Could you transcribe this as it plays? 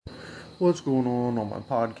What's going on all my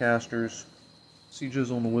podcasters?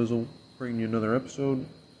 CJ's on the Whizzle, bringing you another episode.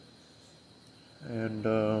 And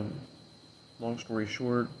long story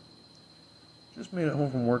short, just made it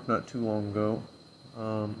home from work not too long ago.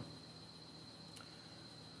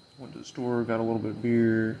 Went to the store, got a little bit of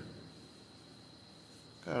beer,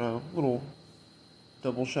 got a little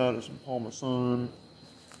double shot of some Paul Masson,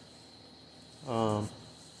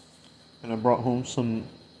 and I brought home some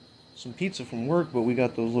pizza from work, but we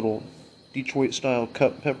got those little Detroit style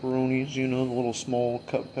cup pepperonis, the little small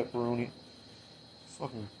cup pepperoni.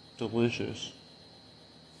 Fucking delicious.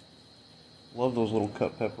 Love those little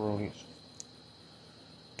cup pepperonis.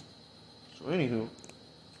 So anywho,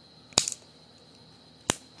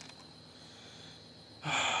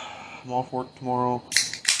 I'm off work tomorrow.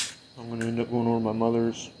 I'm gonna end up going over to my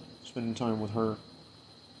mother's, spending time with her.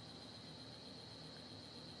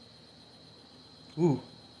 Ooh.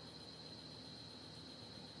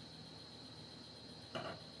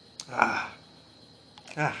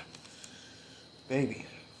 Baby.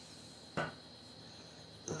 A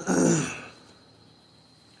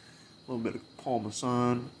little bit of Paul Masson.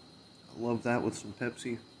 I love that with some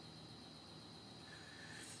Pepsi.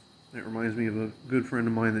 That reminds me of a good friend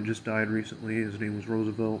of mine that just died recently. His name was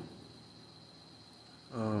Roosevelt.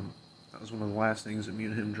 That was one of the last things that me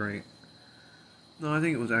and him drank. No, I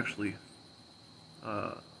think it was actually,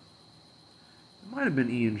 it might have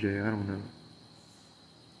been E&J, I don't know.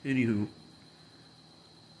 Anywho,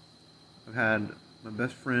 I've had my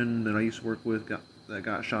best friend that I used to work with that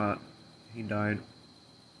got shot. He died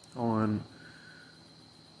on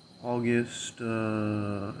August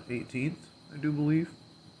 18th, I do believe.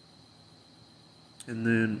 And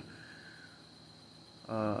then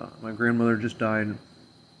my grandmother just died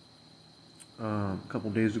a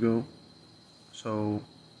couple days ago. So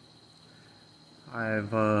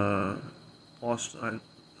I've lost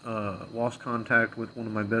contact with one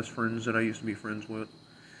of my best friends that I used to be friends with.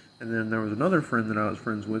 And then there was another friend that I was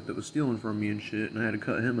friends with that was stealing from me and shit, and I had to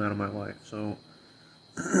cut him out of my life. So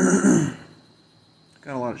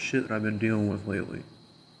got a lot of shit that I've been dealing with lately.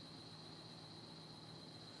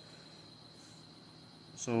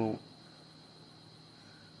 So,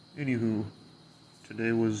 anywho,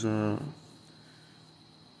 today was a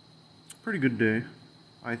pretty good day,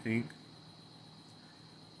 I think.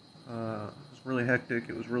 It was really hectic,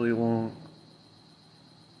 it was really long.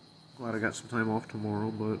 Glad I got some time off tomorrow,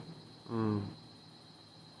 but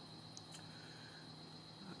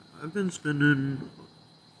I've been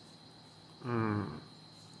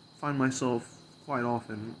find myself quite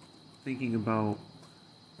often thinking about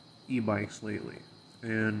e-bikes lately.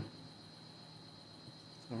 And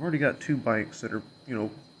I've already got two bikes that are,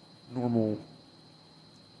 normal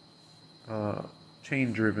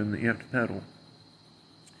chain driven that you have to pedal.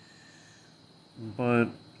 But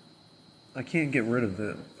I can't get rid of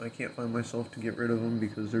them. I can't find myself to get rid of them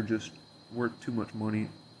because they're just worth too much money.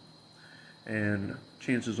 And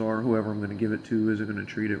chances are whoever I'm going to give it to isn't going to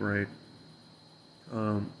treat it right.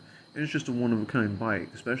 And it's just a one-of-a-kind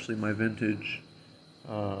bike, especially my vintage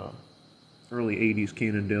early 80s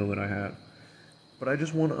Cannondale that I had. But I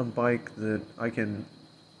just want a bike that I can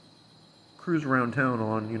cruise around town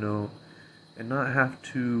on, and not have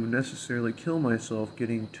to necessarily kill myself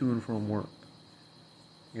getting to and from work.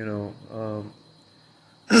 Because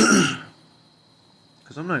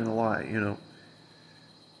I'm not gonna lie,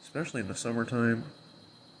 especially in the summertime,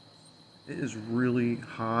 it is really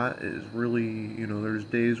hot. It is really, there's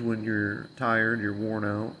days when you're tired, you're worn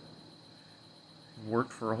out,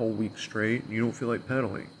 worked for a whole week straight, and you don't feel like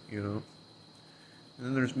pedaling, And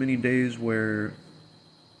then there's many days where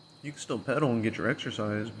you can still pedal and get your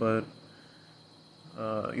exercise, but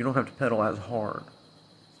you don't have to pedal as hard,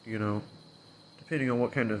 depending on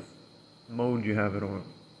what kind of mode you have it on.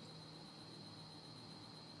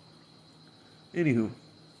 Anywho,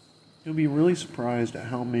 you'll be really surprised at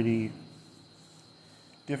how many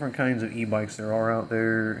different kinds of e-bikes there are out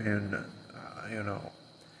there, and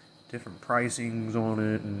different pricings on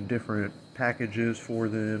it, and different packages for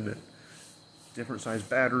them, and different size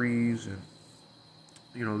batteries, and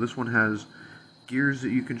this one has gears that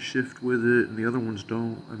you can shift with it, and the other ones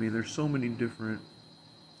don't. I mean, there's so many different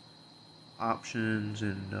options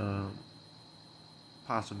and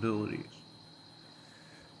possibilities.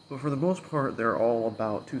 But for the most part, they're all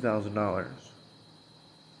about $2,000.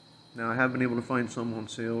 Now, I have been able to find some on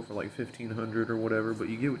sale for like $1,500 or whatever, but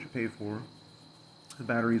you get what you pay for. The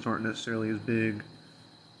batteries aren't necessarily as big.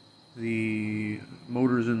 The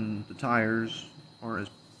motors and the tires aren't as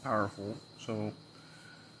powerful. So,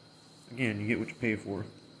 again, you get what you pay for.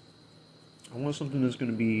 I want something that's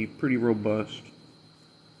going to be pretty robust.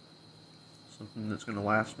 something that's going to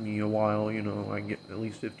last me a while. I get at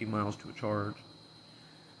least 50 miles to a charge.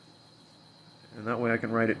 And that way I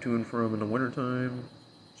can ride it to and from in the wintertime,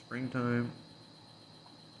 springtime.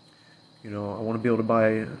 I want to be able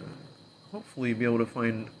to hopefully be able to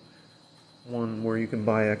find one where you can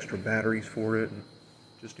buy extra batteries for it, and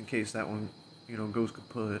just in case that one, goes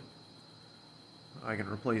kaput, I can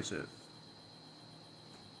replace it.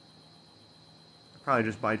 I'll probably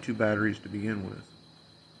just buy 2 batteries to begin with.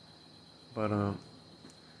 But,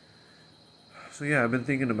 so yeah, I've been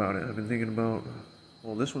thinking about it. I've been thinking about,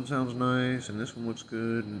 well, this one sounds nice, and this one looks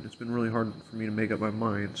good, and it's been really hard for me to make up my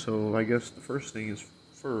mind. So I guess the first thing is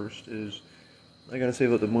I gotta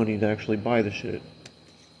save up the money to actually buy the shit.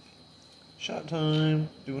 Shot time.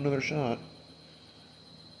 Do another shot.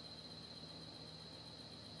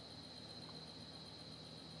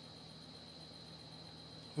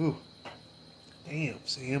 Ooh. Damn,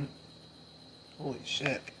 Sam. Holy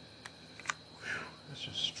shit. Whew, that's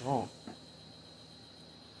just strong.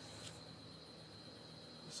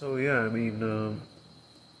 So yeah, I mean,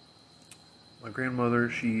 my grandmother,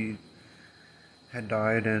 she had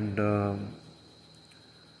died, and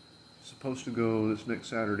supposed to go this next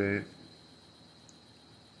Saturday.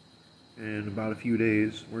 In about a few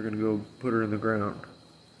days, we're gonna go put her in the ground,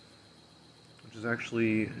 which is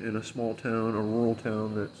actually in a small town, a rural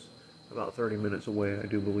town that's about 30 minutes away, I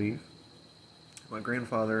do believe. My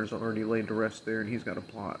grandfather's already laid to rest there, and he's got a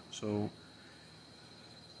plot, so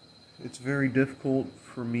it's very difficult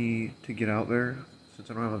for me to get out there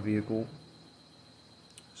since I don't have a vehicle.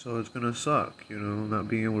 So it's gonna suck, not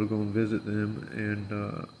being able to go and visit them.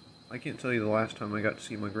 And I can't tell you the last time I got to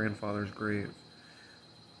see my grandfather's grave.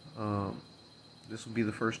 This will be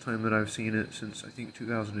the first time that I've seen it since I think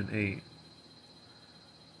 2008.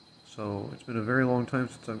 So it's been a very long time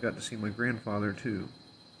since I've got to see my grandfather too.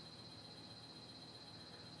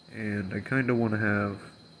 And I kind of want to have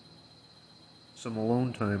some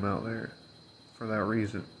alone time out there for that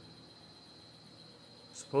reason.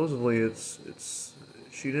 Supposedly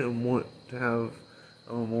she didn't want to have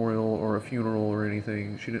a memorial or a funeral or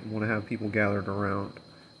anything. She didn't want to have people gathered around.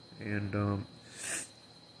 And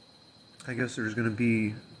I guess there's going to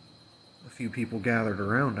be a few people gathered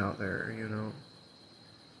around out there,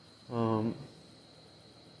 But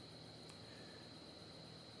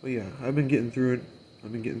yeah, I've been getting through it.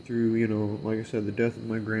 I've been getting through, like I said, the death of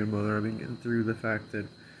my grandmother. I've been getting through the fact that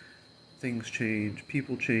things change,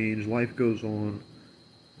 people change, life goes on.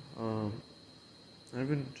 I've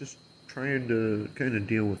been just trying to kind of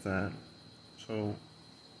deal with that. So,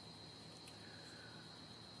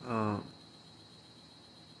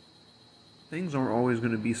 things aren't always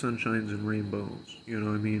going to be sunshines and rainbows. You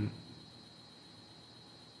know what I mean?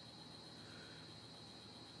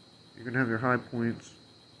 You're going to have your high points.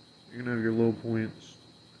 You're going to have your low points.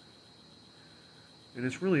 And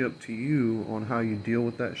it's really up to you on how you deal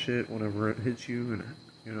with that shit whenever it hits you,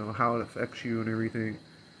 and, how it affects you and everything.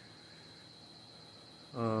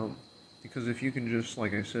 Because if you can just,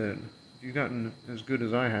 like I said, if you've gotten as good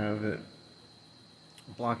as I have at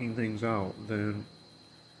blocking things out, then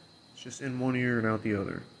it's just in one ear and out the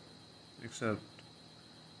other. Except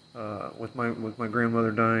with my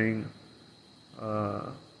grandmother dying,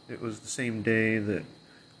 it was the same day that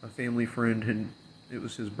a family friend it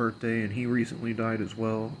was his birthday, and he recently died as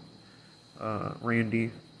well,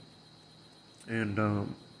 Randy. And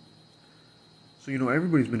so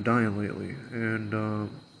everybody's been dying lately, and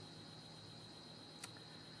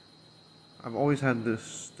I've always had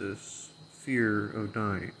this fear of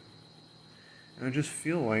dying. And I just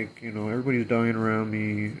feel like, everybody's dying around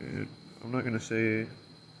me. And I'm not gonna say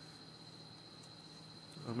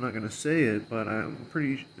it, but I'm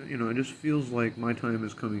pretty, it just feels like my time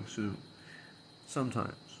is coming soon.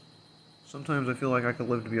 Sometimes. Sometimes I feel like I could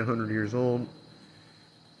live to be 100 years old.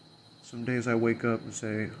 Some days I wake up and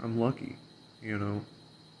say, I'm lucky, I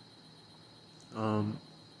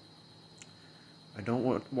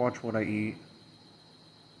don't watch what I eat.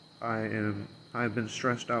 I've been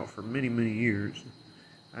stressed out for many, many years.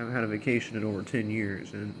 I haven't had a vacation in over 10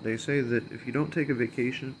 years, and they say that if you don't take a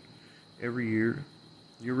vacation every year,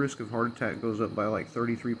 your risk of heart attack goes up by like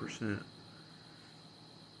 33%.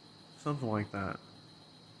 Something like that.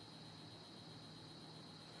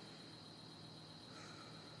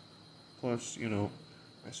 Plus, I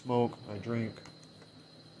smoke, I drink,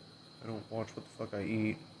 I don't watch what the fuck I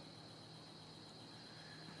eat.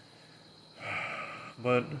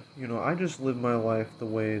 But, I just live my life the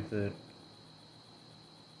way that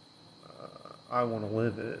I want to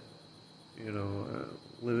live it.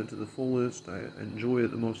 Live it to the fullest. I enjoy it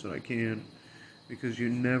the most that I can, because you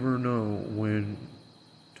never know when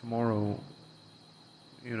tomorrow,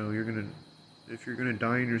 you're gonna if you're gonna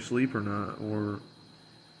die in your sleep or not, or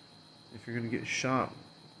if you're gonna get shot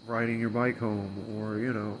riding your bike home, or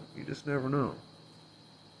you just never know.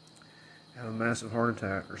 Have a massive heart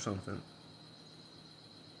attack or something.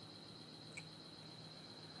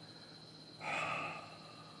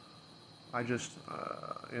 I just,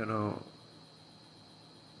 it's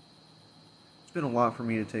been a lot for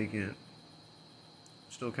me to take in.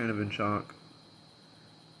 Still kind of in shock.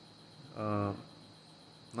 Uh,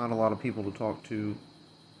 Not a lot of people to talk to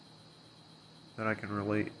that I can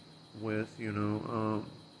relate with.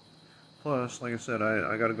 Plus, like I said,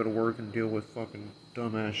 I gotta go to work and deal with fucking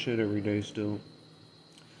dumbass shit every day still.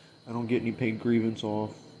 I don't get any paid grievance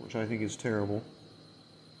off, which I think is terrible.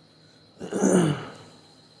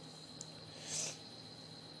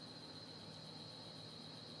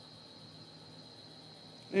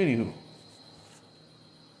 Anywho.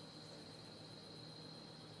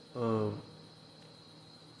 Um,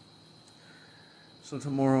 so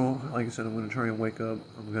tomorrow, like I said, I'm gonna try and wake up.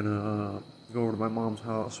 I'm gonna go over to my mom's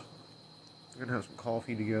house. We're gonna have some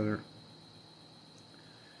coffee together.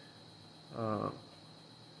 Uh,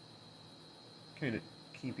 Kind of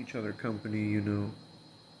keep each other company.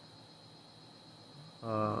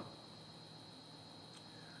 Uh,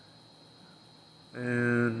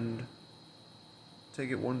 and take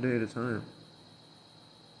it one day at a time.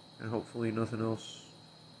 And hopefully nothing else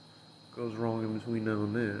goes wrong in between now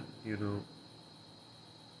and then.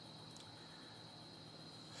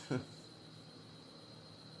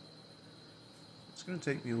 It's gonna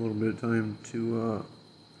take me a little bit of time to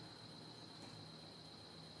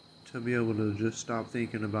be able to just stop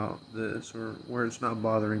thinking about this, or where it's not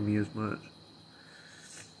bothering me as much.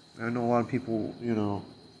 I know a lot of people,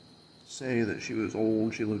 say that she was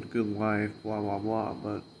old, she lived a good life, blah blah blah,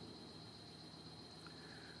 but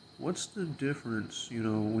what's the difference,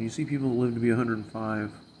 when you see people that live to be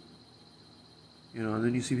 105, and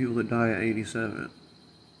then you see people that die at 87?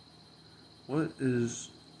 What is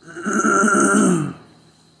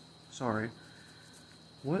sorry,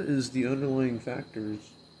 what is the underlying factors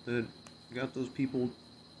that got those people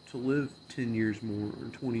to live 10 years more or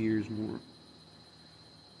 20 years more?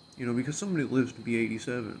 Because somebody that lives to be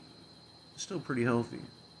 87 is still pretty healthy.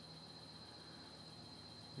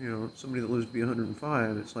 Somebody that lives to be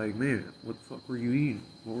 105, it's like, man, what the fuck were you eating?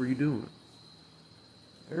 What were you doing?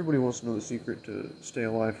 Everybody wants to know the secret to stay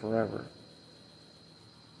alive forever.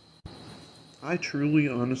 I truly,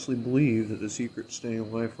 honestly believe that the secret to staying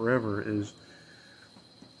alive forever is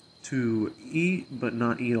to eat, but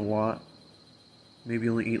not eat a lot. Maybe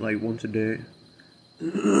only eat like once a day.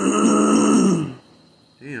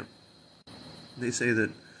 Damn. They say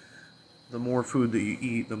that the more food that you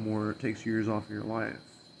eat, the more it takes years off of your life,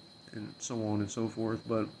 and so on and so forth.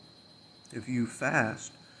 But if you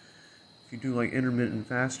fast, if you do like intermittent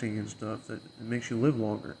fasting and stuff, that it makes you live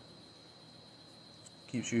longer.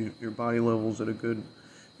 Keeps your body levels at a good,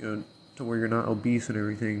 to where you're not obese and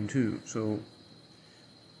everything too. So,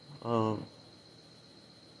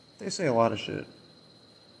 they say a lot of shit.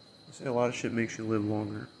 They say a lot of shit makes you live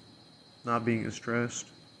longer. Not being as stressed.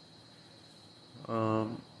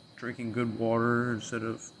 Drinking good water instead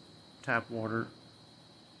of tap water.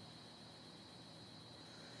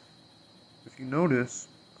 If you notice,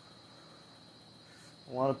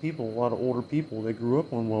 a lot of older people, they grew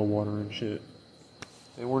up on well water and shit.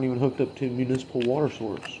 They weren't even hooked up to a municipal water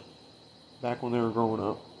source back when they were growing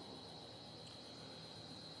up.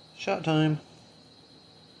 Shot time.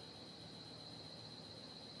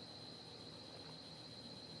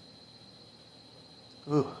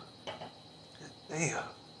 Ugh. Damn.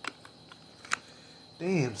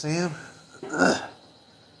 Damn, Sam. That's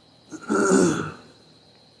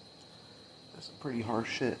some pretty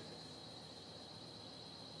harsh shit.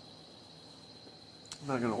 I'm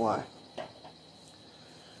not gonna lie.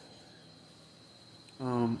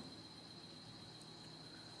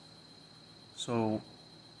 So,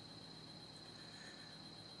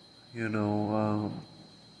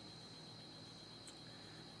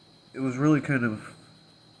 it was really kind of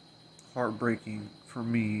heartbreaking for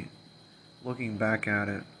me looking back at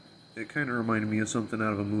it. It kind of reminded me of something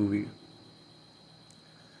out of a movie.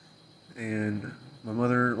 And my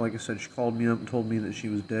mother, like I said, she called me up and told me that she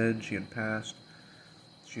was dead, she had passed.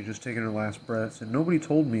 She had just taken her last breaths, and nobody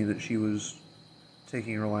told me that she was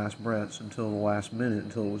taking her last breaths until the last minute,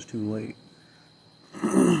 until it was too late.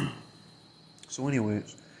 So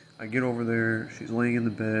anyways, I get over there, she's laying in the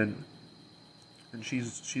bed, and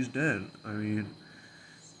she's dead. I mean,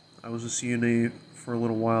 I was a CNA for a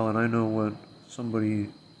little while, and I know what somebody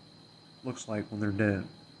looks like when they're dead.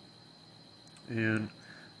 And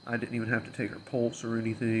I didn't even have to take her pulse or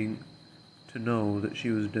anything to know that she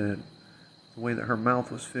was dead. the way that her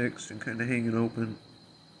mouth was fixed and kind of hanging open,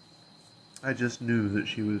 I just knew that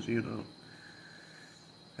she was,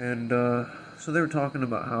 And so they were talking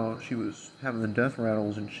about how she was having the death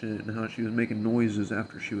rattles and shit, and how she was making noises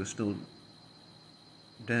after she was still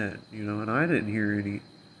dead, and I didn't hear any.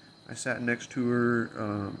 I sat next to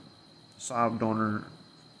her, sobbed on her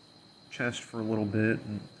chest for a little bit,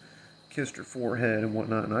 and kissed her forehead and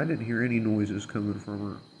whatnot, and I didn't hear any noises coming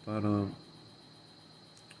from her. But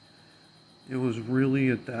it was really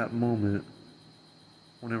at that moment,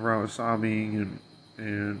 whenever I was sobbing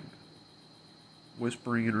and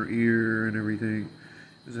whispering in her ear and everything,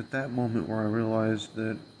 it was at that moment where I realized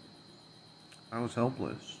that I was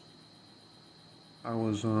helpless. I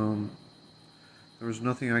was there was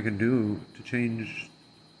nothing I could do to change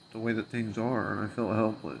the way that things are, and I felt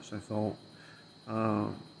helpless. I felt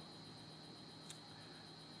um,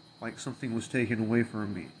 like something was taken away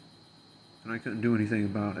from me, and I couldn't do anything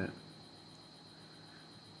about it.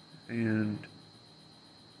 And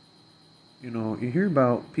you hear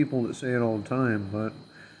about people that say it all the time, but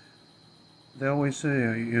they always say,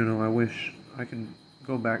 I wish I can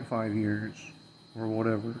go back 5 years or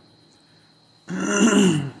whatever.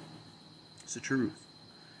 It's the truth.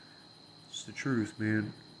 It's the truth,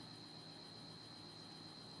 man.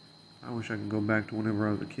 I wish I could go back to whenever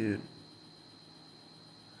I was a kid,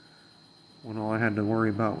 when all I had to worry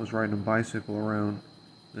about was riding a bicycle around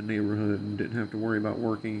the neighborhood and didn't have to worry about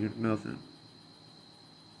working or nothing.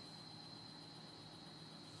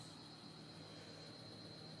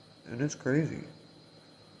 And it's crazy.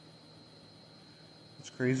 It's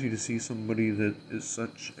crazy to see somebody that is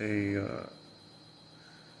such a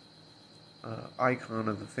icon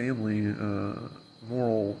of the family,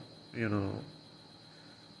 moral, you know,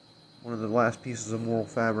 one of the last pieces of moral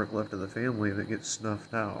fabric left of the family that gets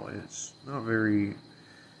snuffed out. It's not very,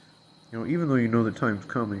 even though you know the time's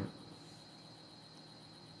coming,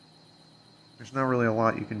 there's not really a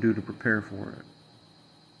lot you can do to prepare for it.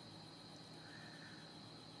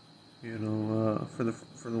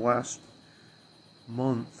 For the last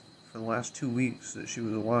month, for the last 2 weeks that she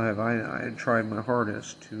was alive, I had tried my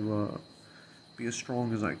hardest to be as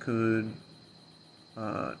strong as I could,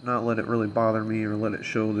 not let it really bother me or let it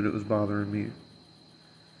show that it was bothering me.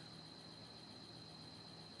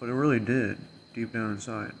 But it really did, deep down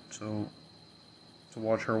inside. So to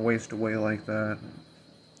watch her waste away like that,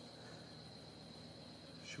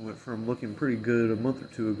 she went from looking pretty good a month or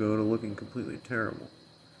two ago to looking completely terrible.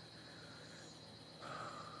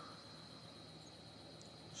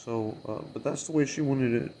 So, but that's the way she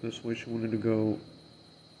wanted it. That's the way she wanted to go.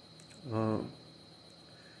 Um,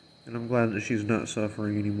 and I'm glad that she's not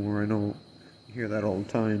suffering anymore. I know you hear that all the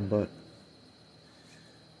time, but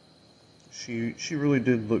she really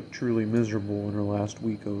did look truly miserable in her last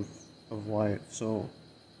week of life. So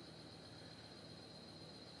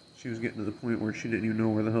she was getting to the point where she didn't even know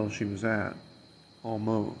where the hell she was at,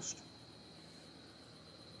 almost.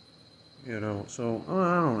 So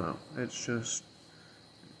I don't know. It's just,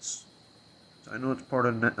 it's. I know it's part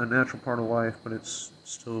of a natural part of life, but it's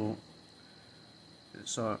still, it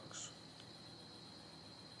sucks.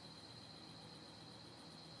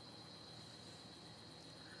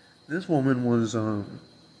 This woman was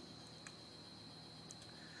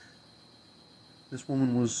this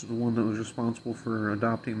woman was the one that was responsible for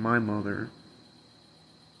adopting my mother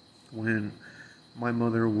when my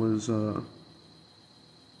mother was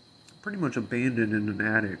pretty much abandoned in an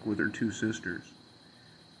attic with her two sisters.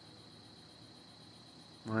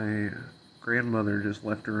 My grandmother just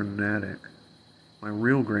left her in an attic. My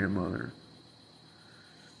real grandmother.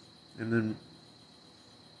 And then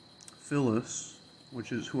Phyllis,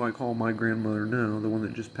 which is who I call my grandmother now, the one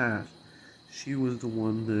that just passed, she was the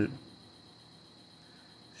one that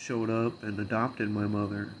showed up and adopted my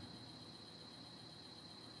mother,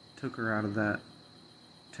 took her out of that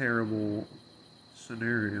terrible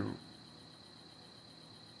scenario.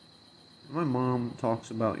 My mom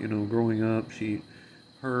talks about, growing up,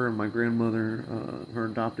 her and my grandmother, her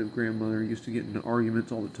adoptive grandmother, used to get into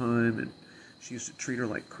arguments all the time, and she used to treat her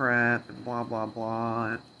like crap, and blah, blah,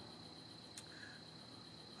 blah.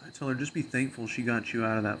 I tell her, just be thankful she got you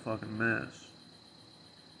out of that fucking mess.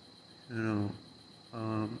 You know,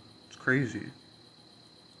 it's crazy.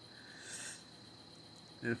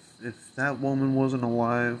 If that woman wasn't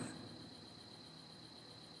alive,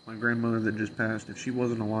 my grandmother that just passed, if she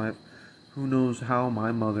wasn't alive, who knows how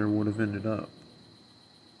my mother would have ended up.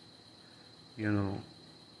 We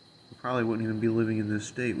probably wouldn't even be living in this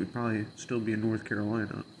state. We'd probably still be in North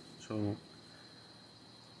Carolina. So,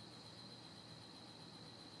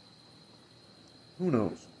 who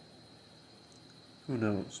knows? Who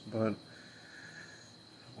knows? But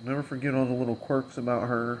I'll never forget all the little quirks about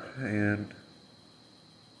her and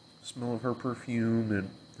the smell of her perfume and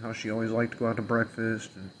how she always liked to go out to breakfast.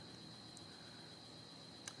 And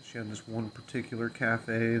she had this one particular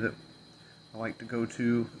cafe that I like to go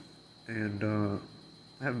to, and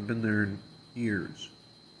I haven't been there in years,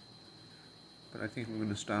 but I think I'm going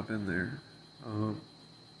to stop in there um,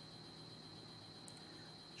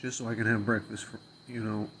 just so I can have breakfast for,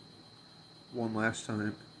 one last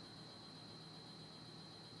time.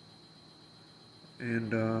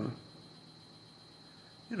 And,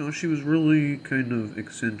 she was really kind of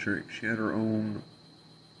eccentric. She had her own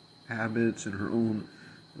habits and her own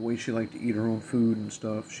the way she liked to eat her own food and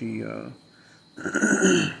stuff. She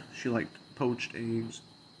liked poached eggs.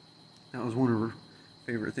 That was one of her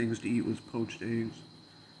favorite things to eat was poached eggs.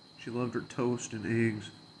 She loved her toast and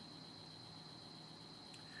eggs.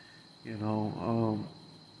 You know,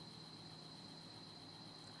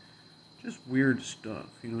 just weird stuff.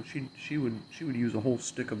 She would use a whole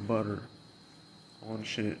stick of butter on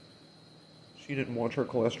shit. She didn't watch her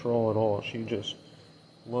cholesterol at all. She just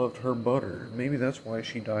loved her butter. Maybe that's why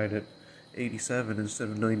she died at 87 instead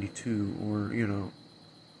of 92, or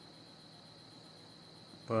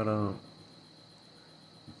But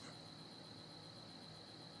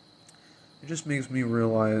it just makes me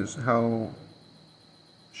realize how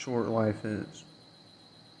short life is.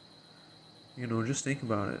 Just think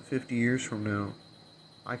about it. 50 years from now,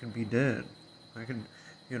 I can be dead. I can,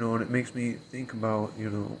 and it makes me think about,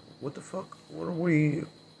 what the fuck, what are we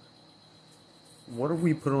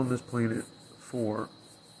put on this planet for?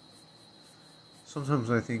 Sometimes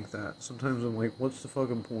I think that. Sometimes I'm like, what's the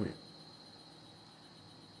fucking point?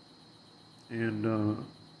 And,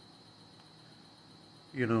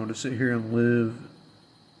 to sit here and live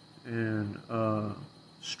and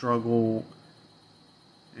struggle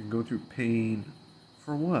and go through pain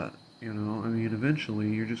for what? I mean, eventually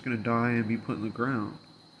you're just going to die and be put in the ground.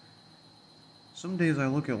 Some days I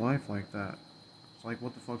look at life like that. It's like,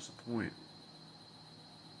 what the fuck's the point?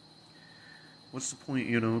 What's the point,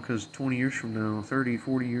 because 20 years from now, 30,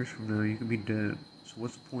 40 years from now, you could be dead. So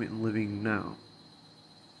what's the point in living now?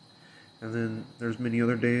 And then there's many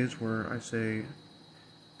other days where I say,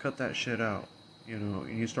 cut that shit out, and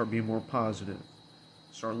you start being more positive.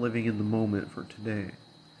 Start living in the moment for today.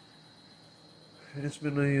 And it's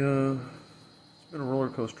been a roller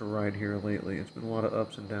coaster ride here lately. It's been a lot of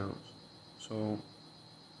ups and downs. So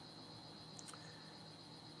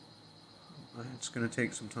it's going to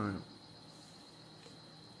take some time.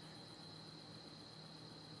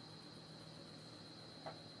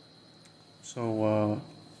 So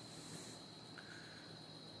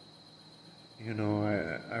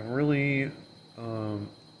I really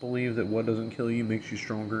believe that what doesn't kill you makes you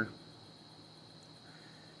stronger.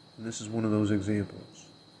 And this is one of those examples.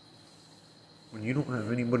 When you don't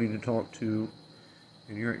have anybody to talk to,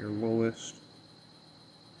 and you're at your lowest,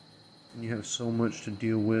 and you have so much to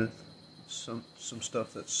deal with, some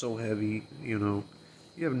stuff that's so heavy, you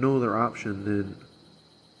have no other option than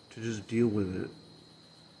to just deal with it.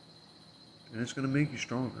 And it's going to make you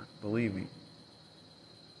stronger, believe me.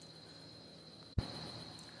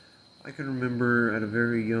 I can remember at a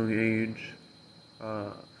very young age,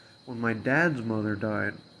 when my dad's mother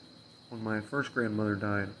died, when my first grandmother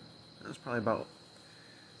died. I was probably about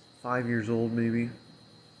 5 years old, maybe.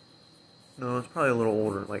 No, it's probably a little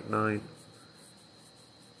older, like 9,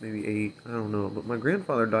 maybe 8, I don't know. But my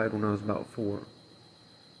grandfather died when I was about 4.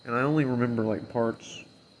 And I only remember, like, parts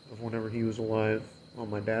of whenever he was alive on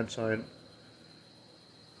my dad's side.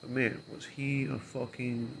 But man, was he a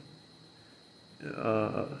fucking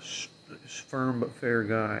firm but fair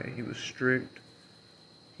guy. He was strict.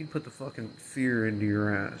 He'd put the fucking fear into your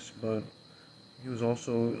ass, but he was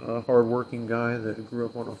also a hard-working guy that grew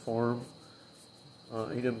up on a farm.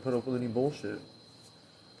 He didn't put up with any bullshit.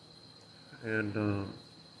 And,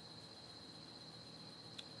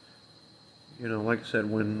 like I said,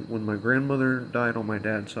 when my grandmother died on my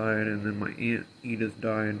dad's side, and then my aunt Edith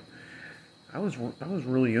died, I was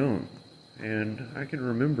really young. And I can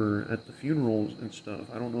remember at the funerals and stuff,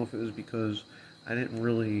 I don't know if it was because I didn't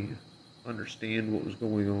really understand what was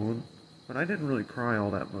going on, but I didn't really cry all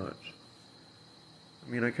that much. I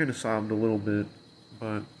mean, I kind of sobbed a little bit,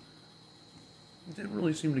 but it didn't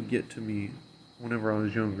really seem to get to me whenever I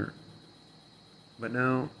was younger. But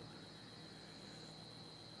now,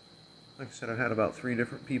 like I said, I've had about 3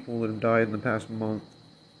 different people that have died in the past month,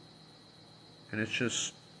 and it's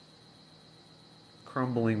just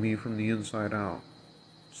crumbling me from the inside out.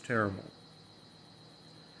 It's terrible.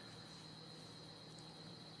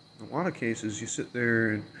 In a lot of cases, you sit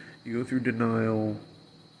there and you go through denial,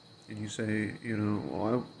 and you say,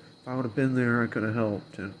 well, If I would have been there, I could have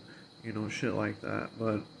helped, and shit like that.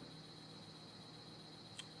 But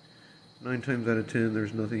 9 times out of 10,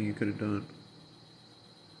 there's nothing you could have done.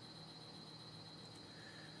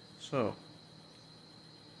 So,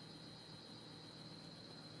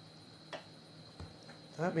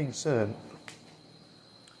 that being said,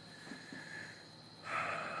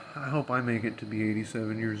 I hope I make it to be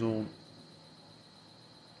 87 years old.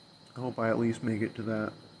 I hope I at least make it to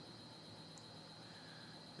that.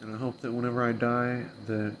 And I hope that whenever I die,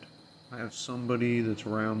 that I have somebody that's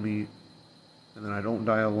around me, and that I don't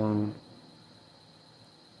die alone,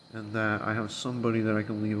 and that I have somebody that I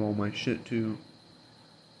can leave all my shit to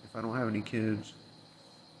if I don't have any kids.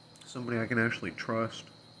 Somebody I can actually trust.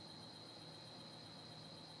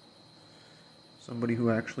 Somebody who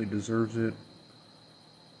actually deserves it.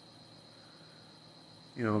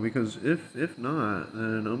 Because if not,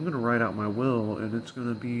 then I'm gonna write out my will, and it's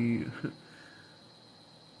gonna be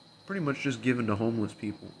pretty much just given to homeless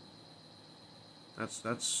people.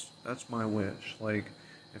 That's my wish. Like,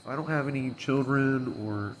 if I don't have any children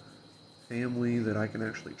or family that I can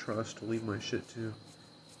actually trust to leave my shit to,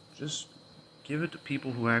 just give it to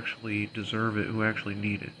people who actually deserve it, who actually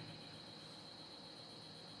need it.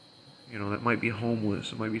 That might be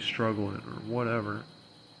homeless, that might be struggling, or whatever.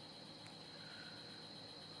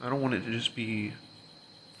 I don't want it to just be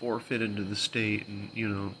forfeited to the state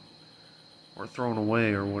and, or thrown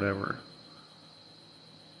away or whatever.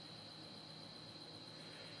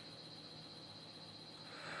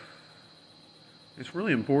 It's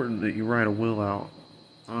really important that you write a will out,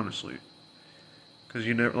 honestly. Because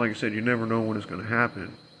you never, like I said, you never know when it's going to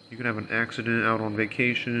happen. You can have an accident out on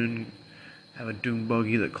vacation, have a dune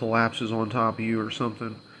buggy that collapses on top of you or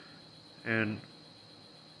something, and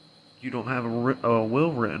you don't have a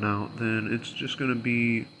will written out, then it's just going to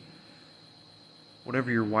be whatever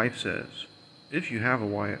your wife says. If you have a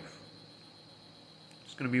wife,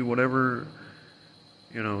 it's going to be whatever,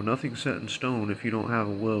 nothing's set in stone if you don't have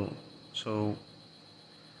a will. So,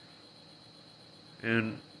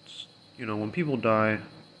 and, when people die,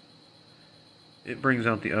 it brings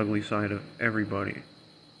out the ugly side of everybody.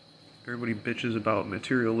 Everybody bitches about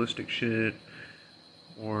materialistic shit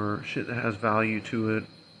or shit that has value to it.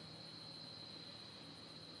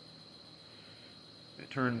 It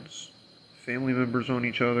turns family members on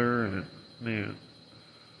each other, and man,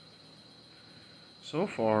 so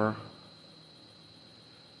far,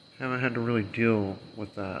 I haven't had to really deal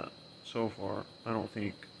with that so far, I don't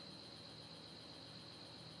think.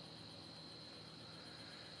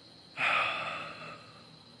 I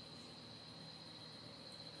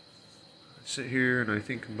sit here and I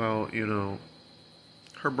think about,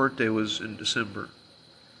 her birthday was in December.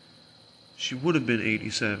 She would have been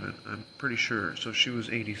 87, I'm pretty sure, so she was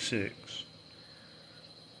 86.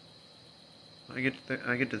 I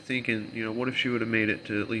get to thinking, what if she would have made it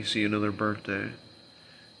to at least see another birthday?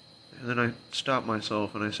 And then I stopped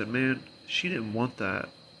myself and I said, man, she didn't want that.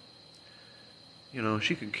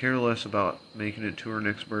 She could care less about making it to her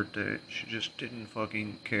next birthday. She just didn't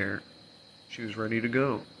fucking care. She was ready to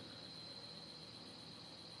go.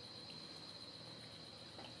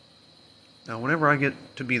 Now, whenever I get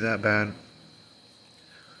to be that bad,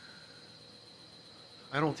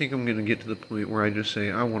 I don't think I'm going to get to the point where I just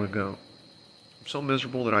say, I want to go. I'm so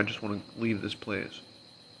miserable that I just want to leave this place.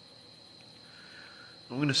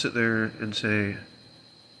 I'm going to sit there and say,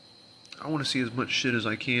 I want to see as much shit as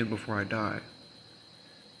I can before I die.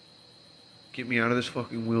 Get me out of this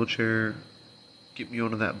fucking wheelchair. Get me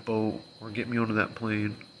onto that boat. Or get me onto that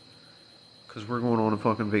plane. Because we're going on a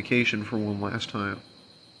fucking vacation for one last time.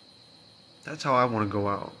 That's how I want to go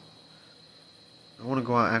out. I want to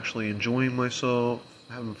go out actually enjoying myself,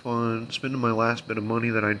 having fun, spending my last bit of money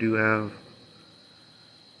that I do have.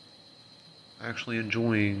 Actually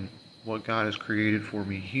enjoying what God has created for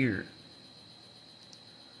me here.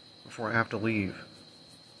 Before I have to leave.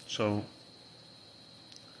 So,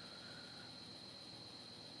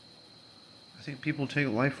 I think people take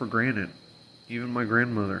life for granted. Even my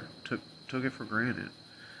grandmother took it for granted.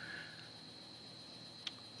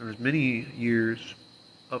 There was many years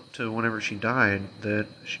up to whenever she died that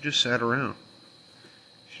she just sat around.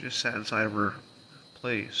 She just sat inside of her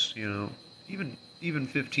place, Even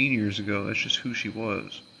 15 years ago, that's just who she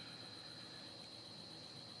was.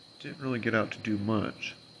 Didn't really get out to do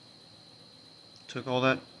much. Took all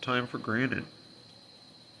that time for granted.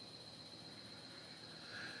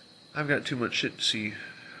 I've got too much shit to see.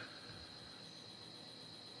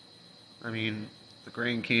 I mean, the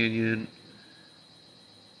Grand Canyon,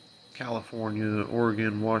 California,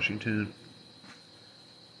 Oregon, Washington.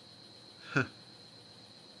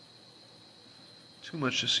 Too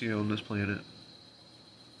much to see on this planet.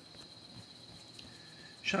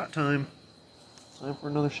 Shot time. Time for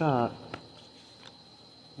another shot.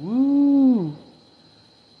 Woo!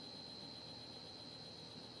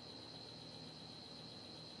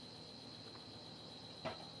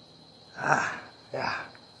 Ah, yeah.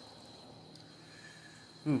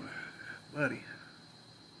 Ooh, buddy.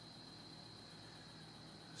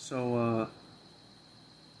 So,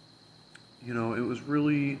 it was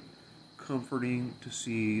really comforting to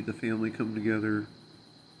see the family come together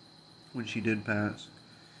when she did pass.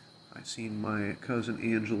 I seen my cousin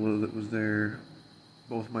Angela that was there.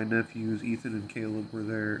 Both my nephews, Ethan and Caleb, were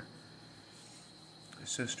there. My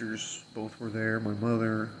sisters both were there. My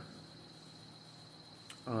mother.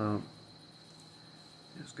 Um,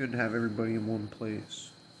 it was good to have everybody in one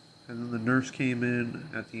place. And then the nurse came in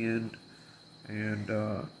at the end and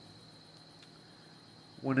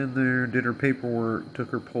went in there, did her paperwork, took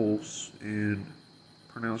her pulse, and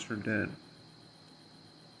pronounced her dead.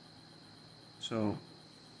 So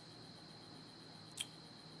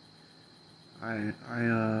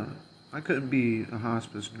I couldn't be a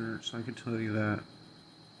hospice nurse. I can tell you that.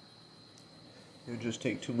 It would just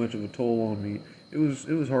take too much of a toll on me. It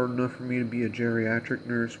was hard enough for me to be a geriatric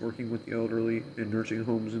nurse working with the elderly in nursing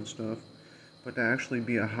homes and stuff, but to actually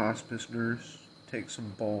be a hospice nurse takes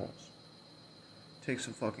some balls. Takes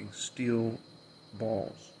some fucking steel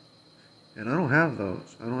balls. And I don't have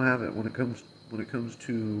those. I don't have it when it comes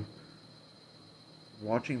to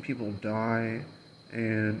watching people die,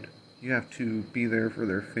 and you have to be there for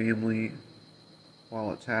their family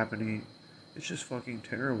while it's happening. It's just fucking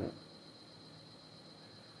terrible.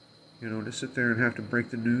 To sit there and have to break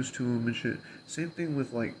the news to them and shit. Same thing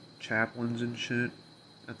with like chaplains and shit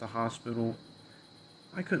at the hospital.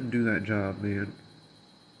 I couldn't do that job, man.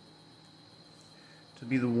 To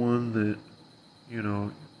be the one that,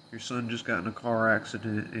 your son just got in a car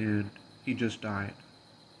accident and he just died.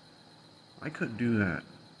 I couldn't do that.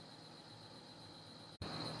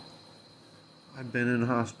 I've been in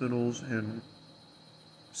hospitals and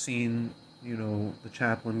seen, the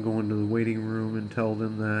chaplain go into the waiting room and tell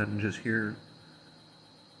them that and just hear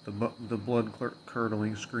the blood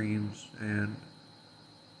curdling screams, and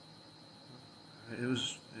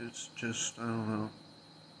it's just, I don't know,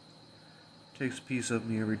 it takes a piece of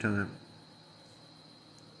me every time.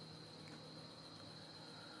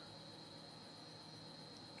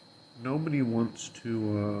 Nobody wants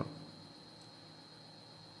to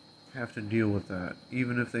have to deal with that,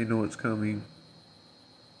 even if they know it's coming.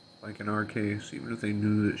 Like in our case, even if they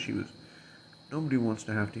knew that she was, nobody wants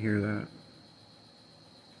to have to hear that.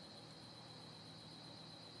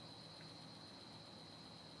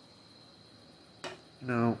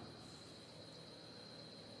 Now,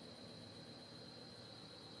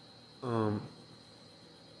 um,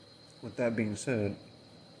 with that being said,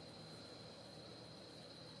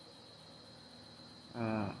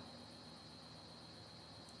 uh,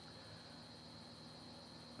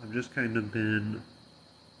 I've just kind of been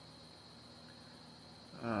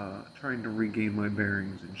trying to regain my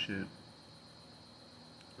bearings and shit.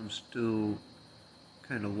 I'm still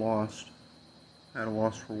kind of lost, at a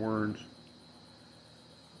loss for words.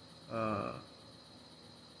 Uh,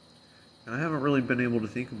 and I haven't really been able to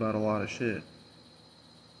think about a lot of shit.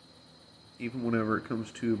 Even whenever it comes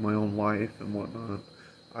to my own life and whatnot,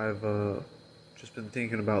 I've just been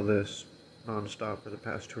thinking about this nonstop for the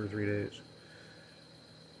past 2 or 3 days.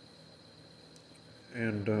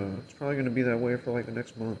 And it's probably going to be that way for like the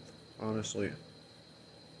next month, honestly.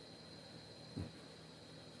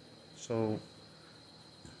 So,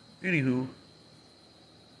 anywho,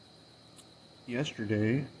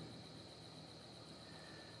 yesterday,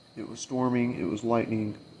 it was storming, it was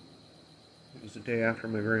lightning. It was the day after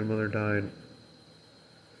my grandmother died.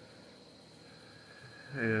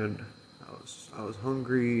 And I was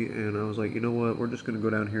hungry, and I was like, you know what, we're just going to go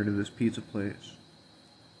down here to this pizza place.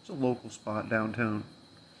 It's a local spot downtown.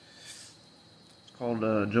 It's called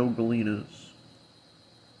Joe Galina's.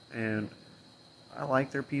 And I like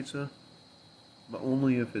their pizza, but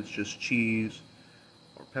only if it's just cheese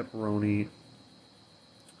or pepperoni,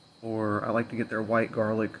 or I like to get their white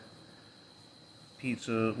garlic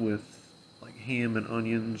pizza with like ham and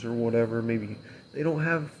onions or whatever. Maybe they don't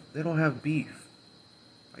have beef.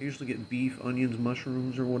 I usually get beef, onions,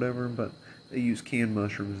 mushrooms or whatever, but they use canned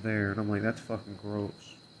mushrooms there, and I'm like, that's fucking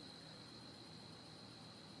gross.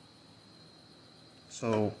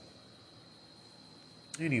 So,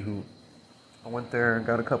 anywho, I went there and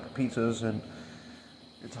got a couple pizzas, and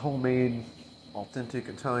it's homemade, authentic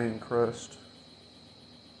Italian crust.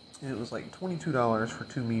 And it was like $22 for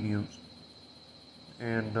two mediums.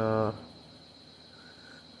 And got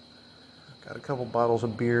a couple bottles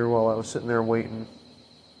of beer while I was sitting there waiting.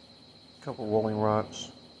 A couple Rolling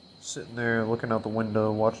Rocks. sitting there looking out the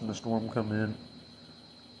window, watching the storm come in.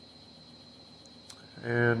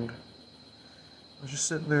 And I was just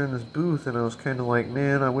sitting there in this booth, and I was kind of like,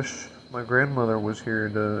 man, I wish my grandmother was here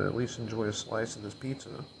to at least enjoy a slice of this pizza,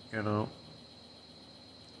 you know?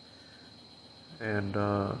 And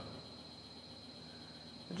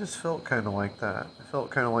it just felt kind of like that. It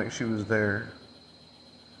felt kind of like she was there,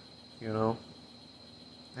 you know?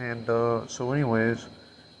 And so anyways,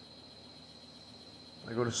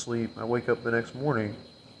 I go to sleep. I wake up the next morning,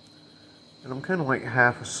 and I'm kind of like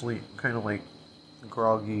half asleep, kind of like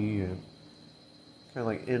groggy, and kind of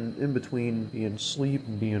like in between being asleep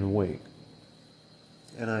and being awake.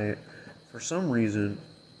 And for some reason,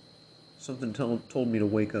 something told me to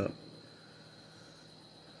wake up.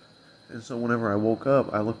 And so whenever I woke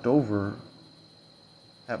up, I looked over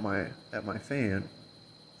at my fan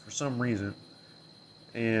for some reason.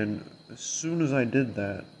 And as soon as I did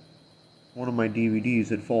that, one of my DVDs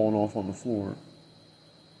had fallen off on the floor.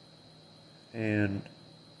 And,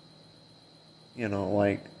 you know,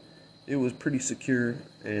 like, it was pretty secure,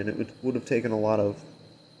 and it would have taken a lot of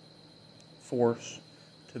force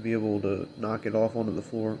to be able to knock it off onto the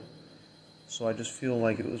floor. So I just feel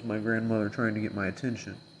like it was my grandmother trying to get my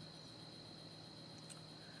attention.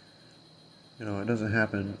 You know, it doesn't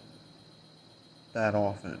happen that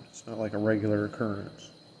often. It's not like a regular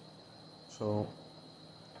occurrence. So,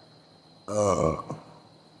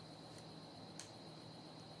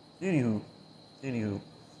 anywho, anywho,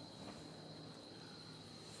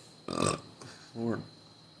 Lord.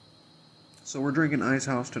 So we're drinking Ice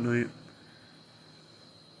House tonight.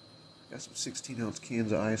 Got some 16-ounce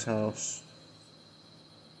cans of Ice House.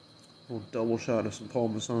 A little double shot of some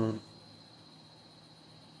Parmesan.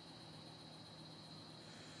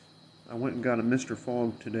 I went and got a Mr.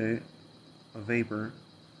 Fogg today, a vapor,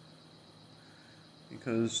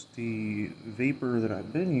 because the vapor that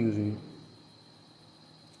I've been using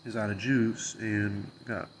is out of juice, and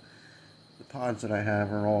got the pods that I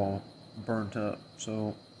have are all burnt up.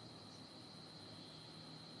 So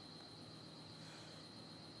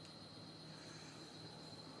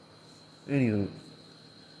anyway,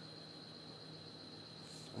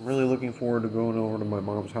 I'm really looking forward to going over to my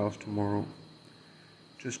mom's house tomorrow,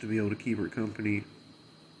 just to be able to keep her company.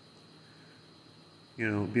 You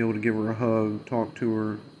know, be able to give her a hug, talk to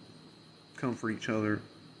her, comfort each other.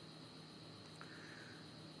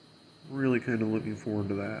 Really kind of looking forward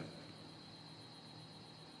to that.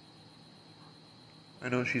 I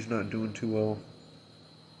know she's not doing too well.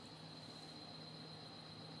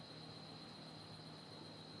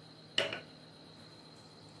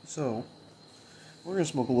 So, we're going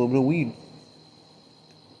to smoke a little bit of weed.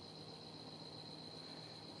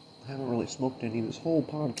 I haven't really smoked any this whole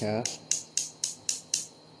podcast.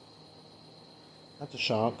 That's a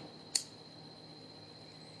shock.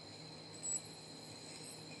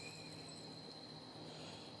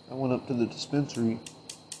 I went up to the dispensary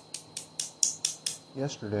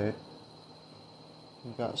yesterday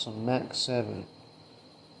and got some Mac 7.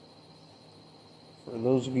 For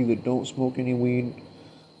those of you that don't smoke any weed,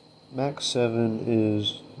 Mac 7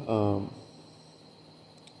 is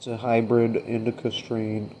it's a hybrid indica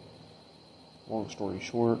strain. Long story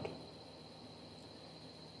short, it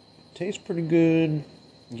tastes pretty good,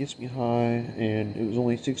 gets me high, and it was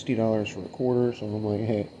only $60 for a quarter, so I'm like,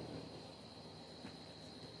 hey,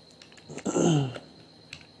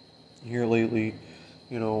 here lately,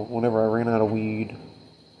 you know, whenever I ran out of weed,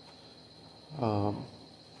 I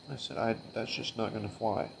said, that's just not going to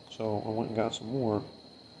fly. So I went and got some more,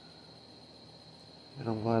 and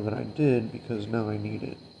I'm glad that I did, because now I need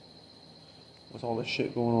it. With all this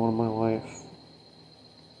shit going on in my life.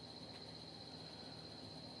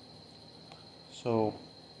 So,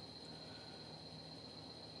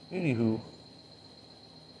 anywho,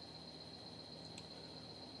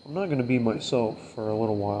 I'm not going to be myself for a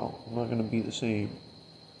little while. I'm not going to be the same.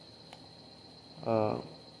 You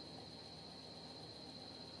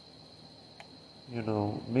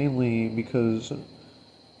know, mainly because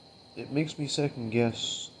it makes me second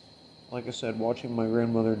guess. Like I said, watching my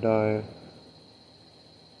grandmother die,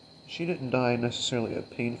 she didn't die necessarily a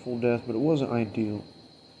painful death, but it wasn't ideal.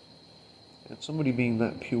 And somebody being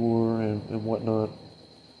that pure and whatnot,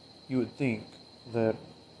 you would think that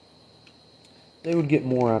they would get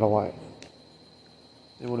more out of life.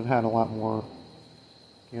 They would have had a lot more,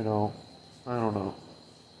 you know, I don't know.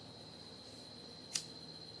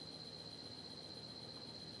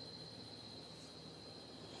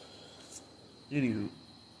 Anywho.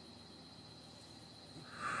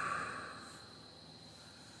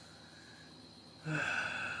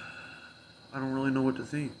 I don't really know what to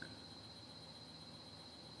think.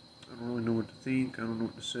 I don't really know what to think. I don't know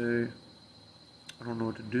what to say. I don't know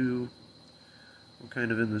what to do. I'm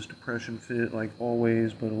kind of in this depression fit, like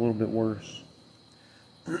always, but a little bit worse.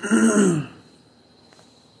 It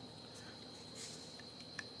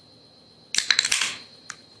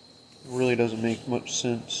really doesn't make much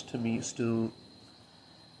sense to me still.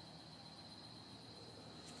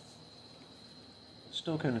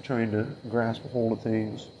 Still kind of trying to grasp a hold of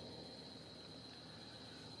things.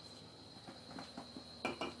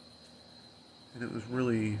 And it was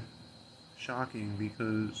really shocking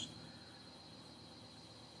because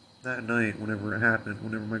that night, whenever it happened,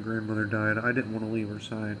 whenever my grandmother died, I didn't want to leave her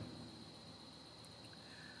side.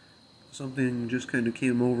 Something just kind of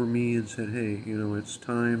came over me and said, hey, it's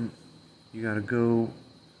time. You gotta go.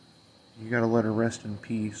 You gotta let her rest in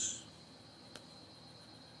peace.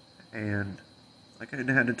 And I kind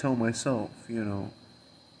of had to tell myself, you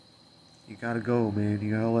gotta go, man.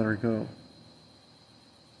 You gotta let her go.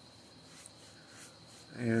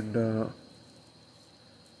 And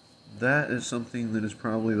that is something that is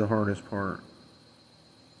probably the hardest part.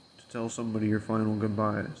 To tell somebody your final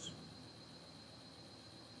goodbyes.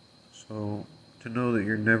 So, to know that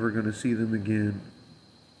you're never going to see them again.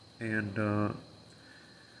 And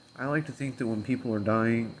I like to think that when people are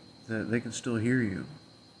dying, that they can still hear you.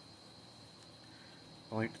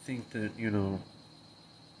 I like to think that,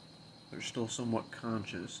 they're still somewhat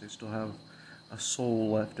conscious. They still have a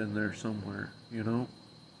soul left in there somewhere.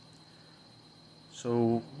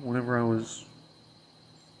 So, whenever I was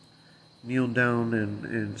kneeled down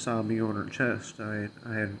and saw me on her chest, I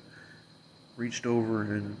had reached over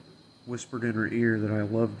and whispered in her ear that I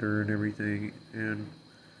loved her and everything. And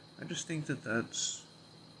I just think that that's,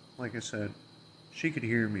 like I said, she could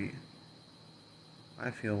hear me.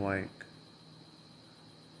 I feel like.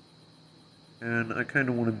 And I kind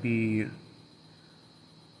of want to be,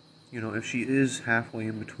 if she is halfway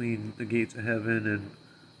in between the gates of heaven and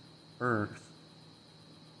earth,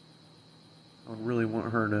 I would really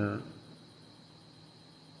want her to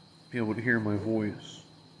be able to hear my voice.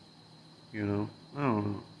 I don't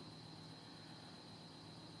know.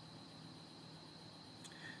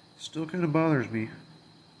 Still kind of bothers me.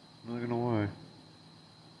 I'm not gonna lie.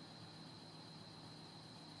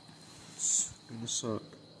 It's gonna suck.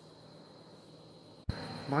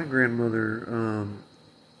 My grandmother,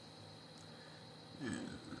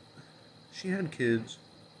 she had kids.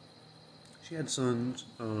 She had sons,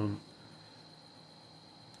 but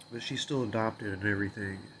she still adopted and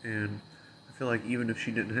everything. And I feel like even if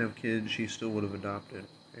she didn't have kids, she still would have adopted.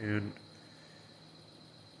 And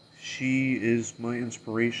she is my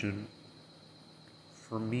inspiration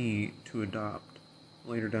for me to adopt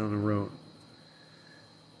later down the road.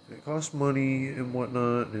 It costs money and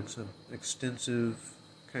whatnot, and it's an extensive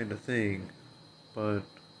kind of thing, but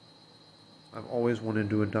I've always wanted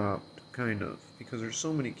to adopt, kind of, because there's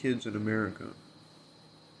so many kids in America,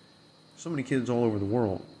 so many kids all over the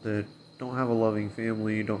world that don't have a loving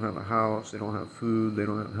family, don't have a house, they don't have food, they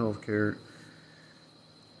don't have health care,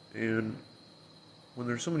 and when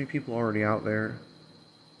there's so many people already out there,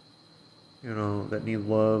 that need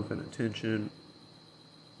love and attention,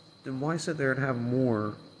 then why sit there and have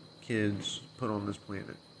more kids put on this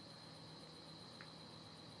planet?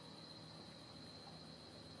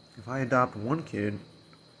 If I adopt one kid,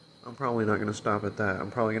 I'm probably not going to stop at that.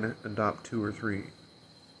 I'm probably going to adopt 2 or 3.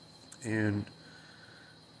 And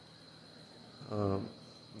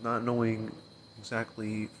not knowing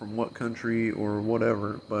exactly from what country or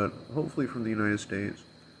whatever, but hopefully from the United States.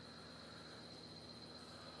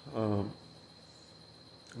 I'm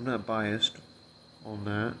not biased on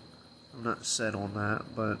that. I'm not set on that,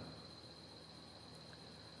 but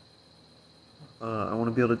I want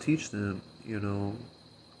to be able to teach them,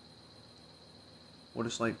 what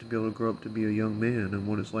it's like to be able to grow up to be a young man, and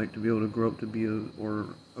what it's like to be able to grow up to be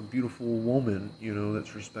a beautiful woman,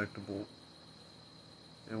 that's respectable.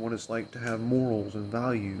 And what it's like to have morals and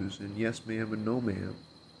values and yes ma'am and no ma'am,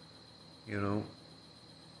 you know.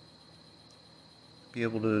 Be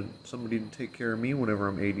able to, somebody to take care of me whenever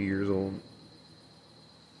I'm 80 years old.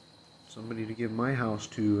 Somebody to give my house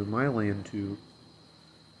to and my land to.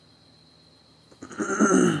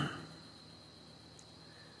 There's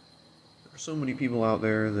so many people out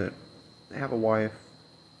there that they have a wife,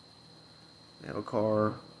 they have a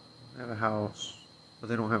car, they have a house, but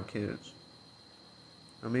they don't have kids.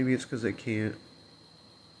 Now maybe it's because they can't,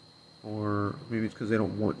 or maybe it's because they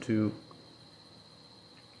don't want to.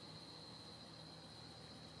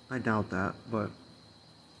 I doubt that, but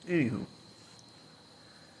anywho.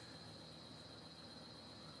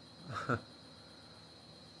 You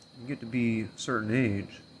get to be a certain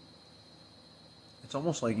age, it's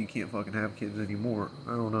almost like you can't fucking have kids anymore.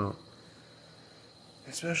 I don't know.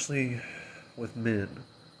 especially with men.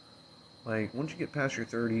 Like, once you get past your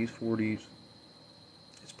 30s, 40s,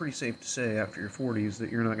 it's pretty safe to say after your 40s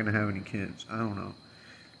that you're not going to have any kids. I don't know.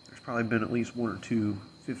 There's probably been at least one or two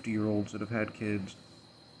 50-year-olds that have had kids.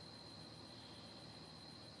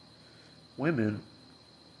 Women,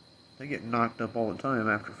 they get knocked up all the time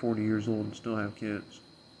after 40 years old and still have kids.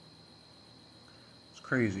 It's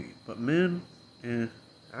crazy. But men,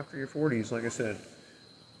 after your 40s, like I said,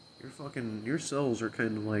 your cells are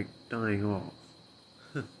kind of like dying off.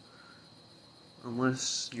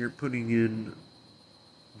 Unless you're putting in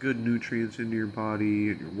good nutrients into your body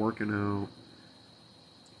and you're working out,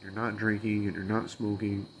 you're not drinking and you're not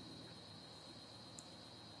smoking.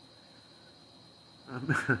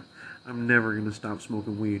 I'm, I'm never going to stop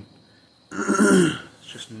smoking weed. It's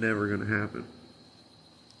just never going to happen.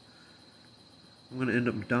 I'm going to end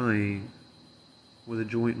up dying with a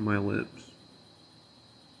joint in my lips.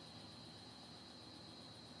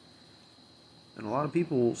 And a lot of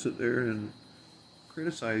people will sit there and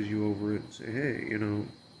criticize you over it and say, hey, you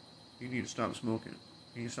need to stop smoking.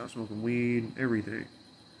 You need to stop smoking weed, everything.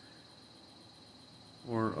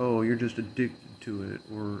 Or, oh, you're just addicted to it.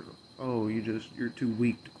 Or, oh, you're too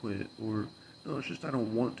weak to quit. Or, no, it's just I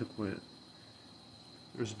don't want to quit.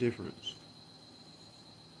 There's a difference.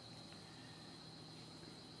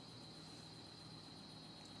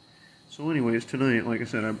 So anyways, tonight, like I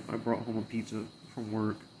said, I brought home a pizza from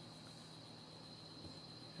work.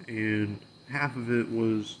 And half of it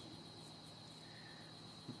was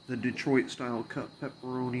the Detroit-style cut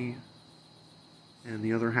pepperoni. And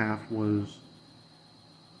the other half was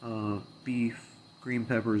beef, green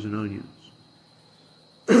peppers, and onions.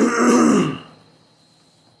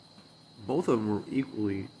 Both of them were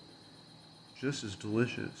equally just as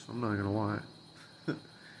delicious. I'm not gonna lie.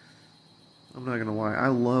 I'm not gonna lie. I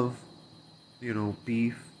love,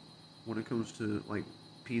 beef when it comes to like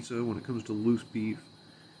pizza, when it comes to loose beef.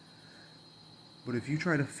 But if you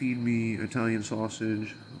try to feed me Italian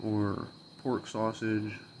sausage or pork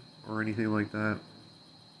sausage or anything like that,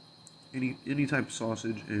 any type of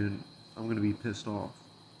sausage, and I'm gonna be pissed off.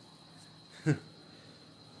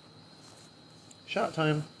 Shot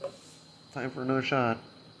time. Time for another shot.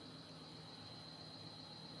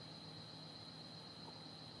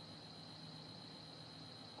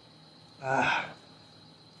 Ah.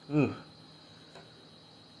 Ugh.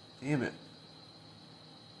 Damn it.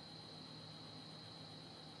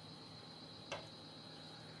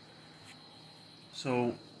 So,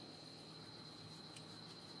 I'm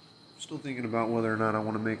still thinking about whether or not I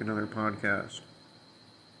want to make another podcast.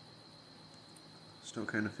 Still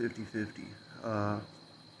kind of 50-50. I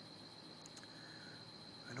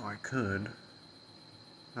know I could.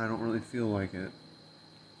 I don't really feel like it.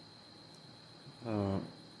 And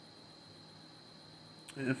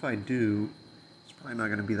if I do, it's probably not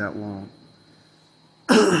going to be that long.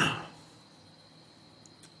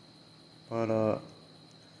 But,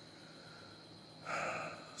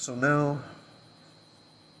 so now,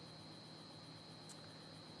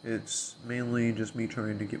 it's mainly just me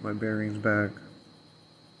trying to get my bearings back,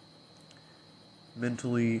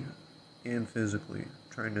 mentally and physically.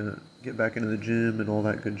 Trying to get back into the gym and all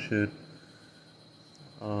that good shit.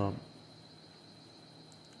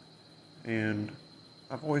 And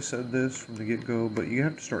I've always said this from the get-go, but you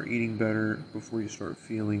have to start eating better before you start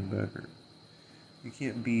feeling better. You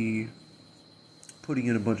can't be putting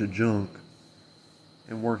in a bunch of junk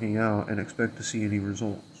and working out and expect to see any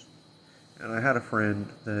results. And I had a friend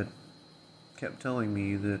that kept telling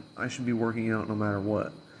me that I should be working out no matter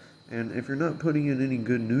what. And if you're not putting in any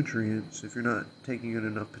good nutrients, if you're not taking in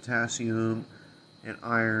enough potassium and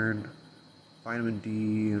iron, vitamin D,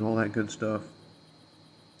 and all that good stuff,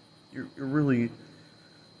 you're really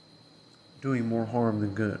doing more harm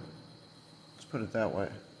than good. Let's put it that way.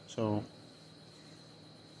 So,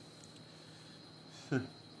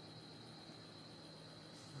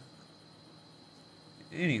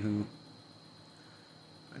 anywho,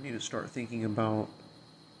 I need to start thinking about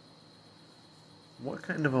what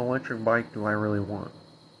kind of electric bike do I really want?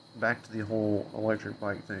 Back to the whole electric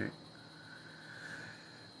bike thing.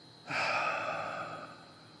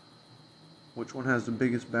 Which one has the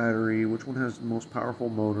biggest battery? Which one has the most powerful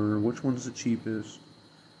motor? Which one's the cheapest?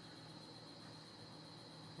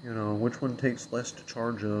 Which one takes less to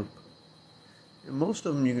charge up? And most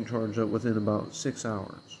of them you can charge up within about 6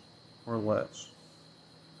 hours or less.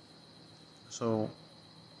 So,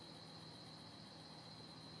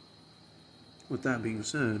 with that being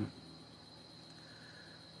said,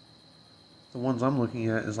 the ones I'm looking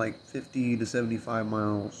at is like 50 to 75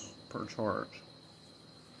 miles per charge.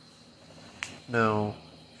 Now,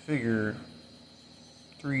 figure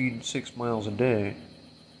 3 to 6 miles a day,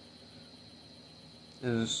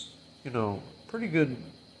 is, pretty good.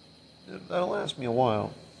 That'll last me a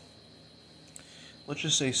while. Let's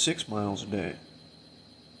just say 6 miles a day.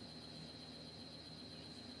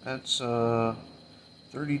 That's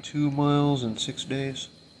 32 miles in 6 days.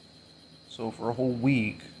 So for a whole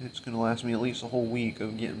week, it's going to last me at least a whole week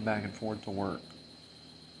of getting back and forth to work.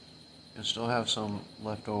 And still have some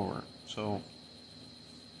left over. So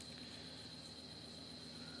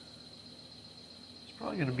it's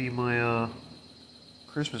probably going to be my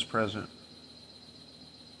Christmas present.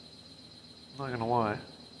 I'm not going to lie.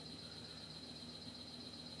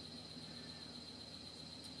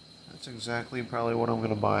 That's exactly probably what I'm going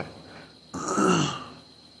to buy.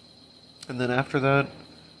 And then after that,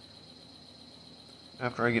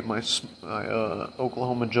 after I get my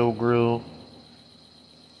Oklahoma Joe grill,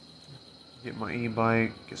 get my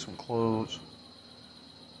e-bike, get some clothes,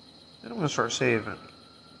 then I'm going to start saving.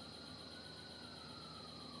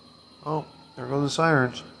 Oh, there go the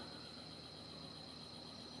sirens.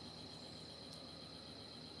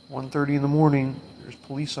 1:30 in the morning, there's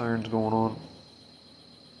police sirens going on.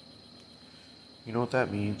 You know what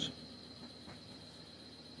that means.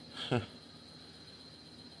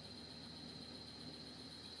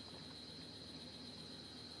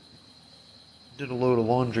 Did a load of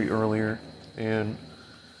laundry earlier, and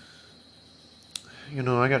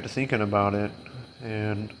I got to thinking about it,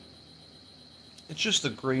 and it's just the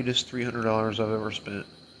greatest $300 I've ever spent.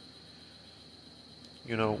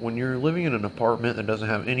 When you're living in an apartment that doesn't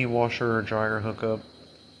have any washer or dryer hookup,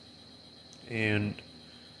 and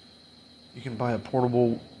you can buy a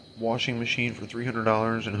portable washing machine for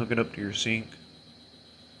 $300 and hook it up to your sink,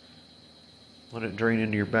 let it drain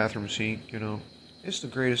into your bathroom sink, it's the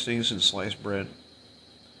greatest thing since sliced bread.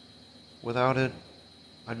 Without it,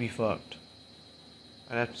 I'd be fucked.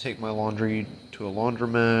 I'd have to take my laundry to a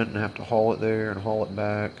laundromat and have to haul it there and haul it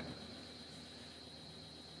back.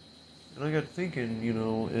 And I got thinking,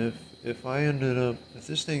 if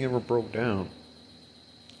this thing ever broke down,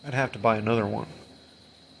 I'd have to buy another one.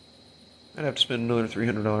 I'd have to spend another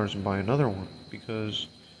 $300 and buy another one because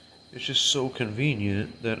it's just so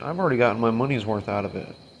convenient that I've already gotten my money's worth out of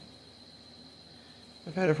it.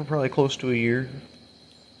 I've had it for probably close to a year.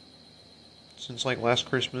 Since like last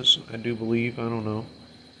Christmas, I do believe, I don't know.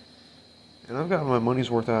 And I've gotten my money's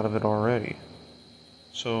worth out of it already.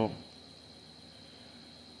 So,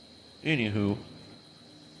 anywho,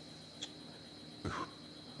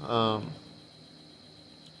 I'm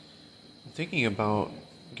thinking about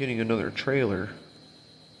getting another trailer.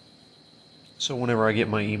 So whenever I get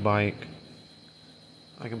my e-bike,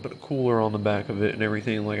 I can put a cooler on the back of it and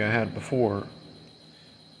everything like I had before.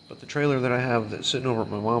 But the trailer that I have that's sitting over at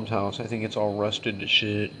my mom's house, I think it's all rusted to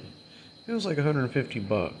shit. It was like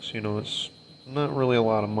 $150. It's not really a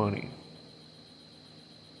lot of money.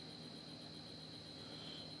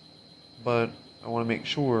 But I want to make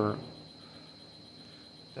sure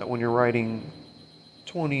that when you're riding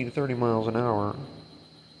 20 to 30 miles an hour,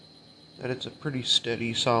 that it's a pretty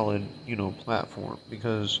steady, solid, platform.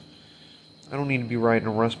 Because I don't need to be riding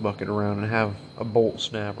a rust bucket around and have a bolt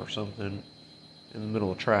snap or something in the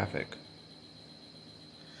middle of traffic.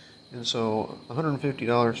 And so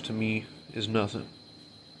 $150 to me is nothing.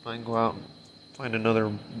 I can go out and find another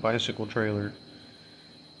bicycle trailer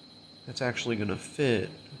that's actually going to fit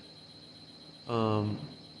the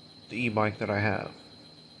e-bike that I have.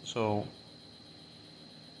 So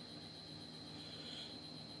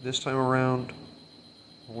this time around,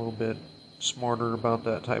 a little bit smarter about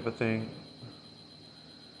that type of thing.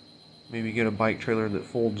 Maybe get a bike trailer that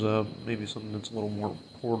folds up, maybe something that's a little more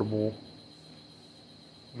portable.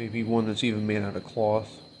 Maybe one that's even made out of cloth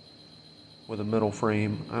with a metal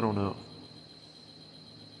frame, I don't know.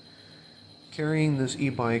 Carrying this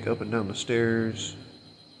e-bike up and down the stairs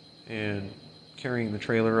and carrying the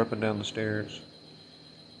trailer up and down the stairs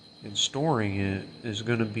and storing it is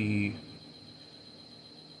going to be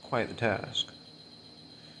quite the task.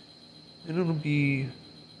 And it'll be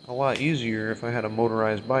a lot easier if I had a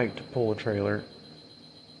motorized bike to pull a trailer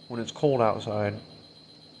when it's cold outside.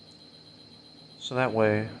 So that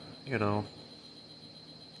way, don't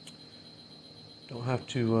have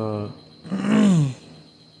to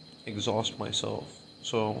exhaust myself.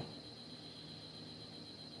 So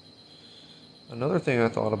another thing I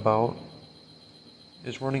thought about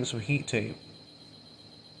is running some heat tape.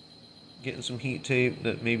 Getting some heat tape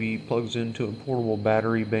that maybe plugs into a portable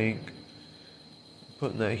battery bank.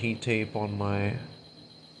 Putting that heat tape on my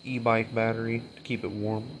e-bike battery to keep it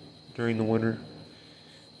warm during the winter.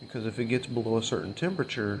 Because if it gets below a certain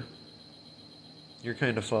temperature, you're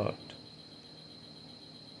kind of fucked.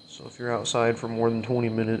 So if you're outside for more than 20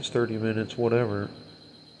 minutes, 30 minutes, whatever,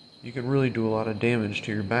 you can really do a lot of damage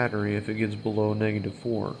to your battery if it gets below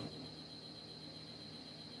 -4.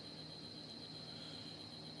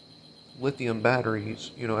 Lithium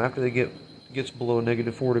batteries, after they gets below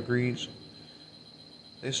 -4 degrees,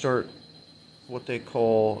 they start what they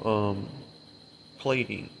call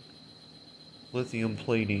plating, lithium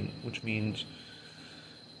plating, which means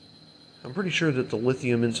I'm pretty sure that the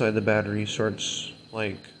lithium inside the battery starts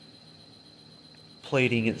like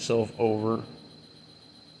plating itself over,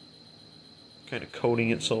 kind of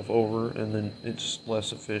coating itself over, and then it's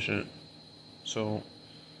less efficient. So,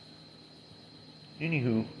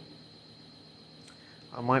 anywho,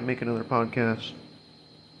 I might make another podcast.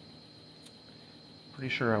 Pretty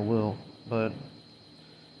sure I will, but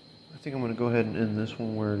I think I'm going to go ahead and end this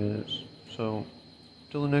one where it is. So,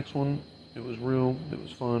 till the next one, it was real, it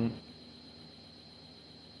was fun,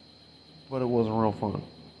 but it wasn't real fun.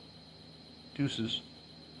 Deuces.